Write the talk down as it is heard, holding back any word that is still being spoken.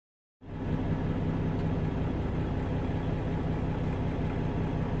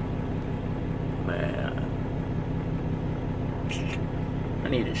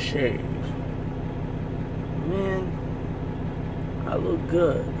need to shave. Man, I look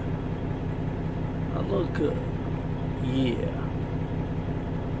good. I look good. Yeah.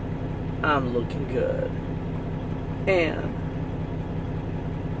 I'm looking good. And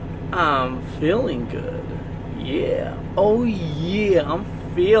I'm feeling good. Yeah. Oh yeah, I'm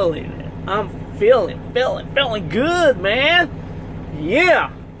feeling it. I'm feeling good, man. Yeah.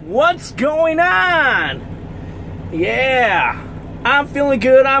 What's going on? Yeah. I'm feeling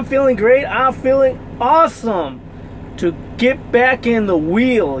good. I'm feeling great. I'm feeling awesome to get back in the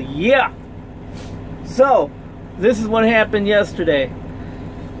wheel. Yeah. So, this is what happened yesterday.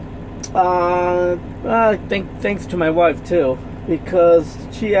 Thanks to my wife too, because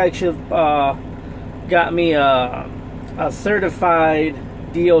she actually got me a certified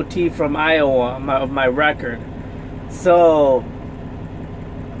DOT from Iowa of my record. So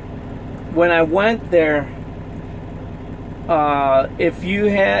when I went there, if you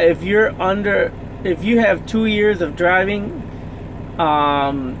have 2 years of driving,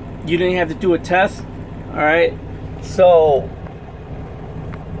 you didn't have to do a test. All right, so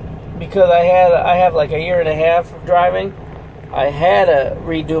because I have like a year and a half of driving, I had to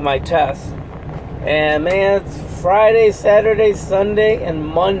redo my test. And man, it's Friday, Saturday, Sunday, and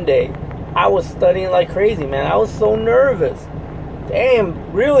Monday, I was studying like crazy, man. I was so nervous.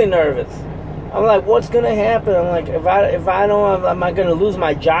 Damn, really nervous. I'm like, what's gonna happen? I'm like, if I don't, am I gonna lose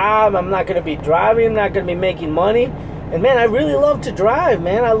my job? I'm not gonna be driving. I'm not gonna be making money. And man, I really love to drive,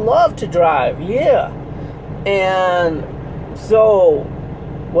 man. I love to drive, yeah. And so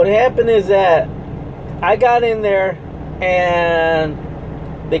what happened is that I got in there and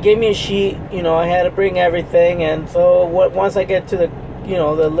they gave me a sheet. You know, I had to bring everything. And so once I get to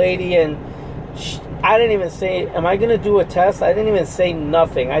the lady, and I didn't even say, am I going to do a test? I didn't even say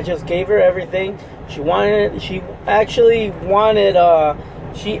nothing. I just gave her everything. She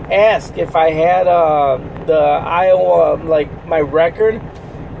asked if I had the Iowa, like my record.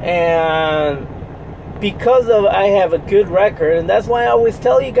 And because I have a good record, and that's why I always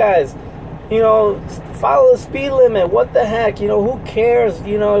tell you guys, follow the speed limit. What the heck? Who cares?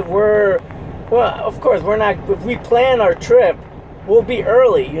 If of course we're not. If we plan our trip, we'll be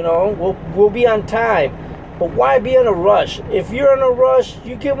early. We'll be on time. But why be in a rush? If you're in a rush,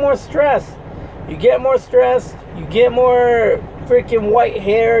 you get more stress. You get more stress. You get more freaking white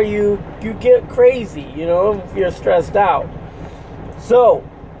hair. You get crazy. If you're stressed out. So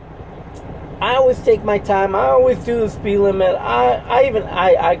I always take my time. I always do the speed limit. I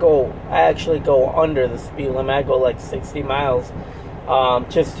actually go under the speed limit. I go like 60 miles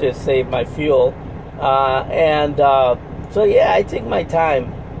just to save my fuel. So yeah, I take my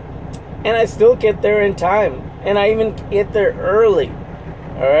time. And I still get there in time. And I even get there early.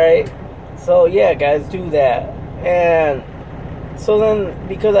 Alright? So yeah, guys, do that. And so then,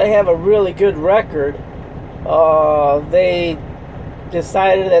 because I have a really good record, they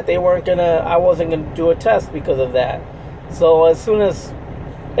decided that I wasn't gonna do a test because of that. So as soon as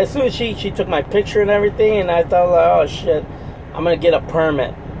she took my picture and everything, and I thought, like, oh shit, I'm gonna get a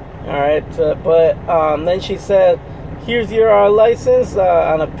permit. All right, but then she said, here's your license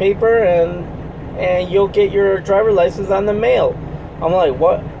on a paper, and you'll get your driver license on the mail. I'm like,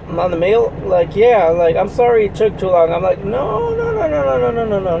 what? On the mail? Like, yeah. I'm like, I'm sorry it took too long. I'm like, no.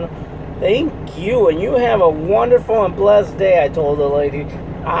 Thank you, and you have a wonderful and blessed day, I told the lady.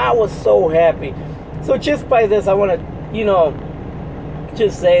 I was so happy. So just by this, I want to,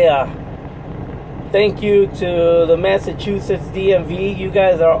 just say thank you to the Massachusetts DMV. You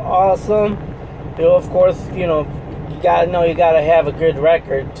guys are awesome. Of course, you gotta have a good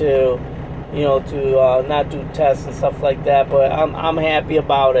record to not do tests and stuff like that. But I'm happy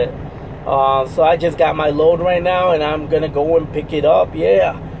about it. So I just got my load right now, and I'm gonna go and pick it up.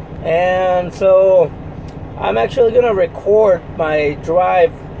 Yeah. And so I'm actually gonna record my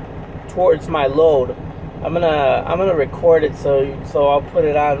drive towards my load. I'm gonna record it so I'll put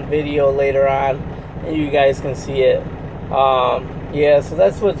it on video later on, and you guys can see it. Yeah, so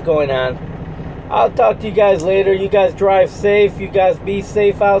that's what's going on. I'll talk to you guys later. You guys drive safe. You guys be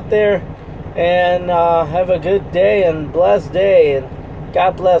safe out there, and have a good day and blessed day. And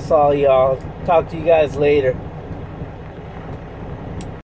God bless all y'all. Talk to you guys later.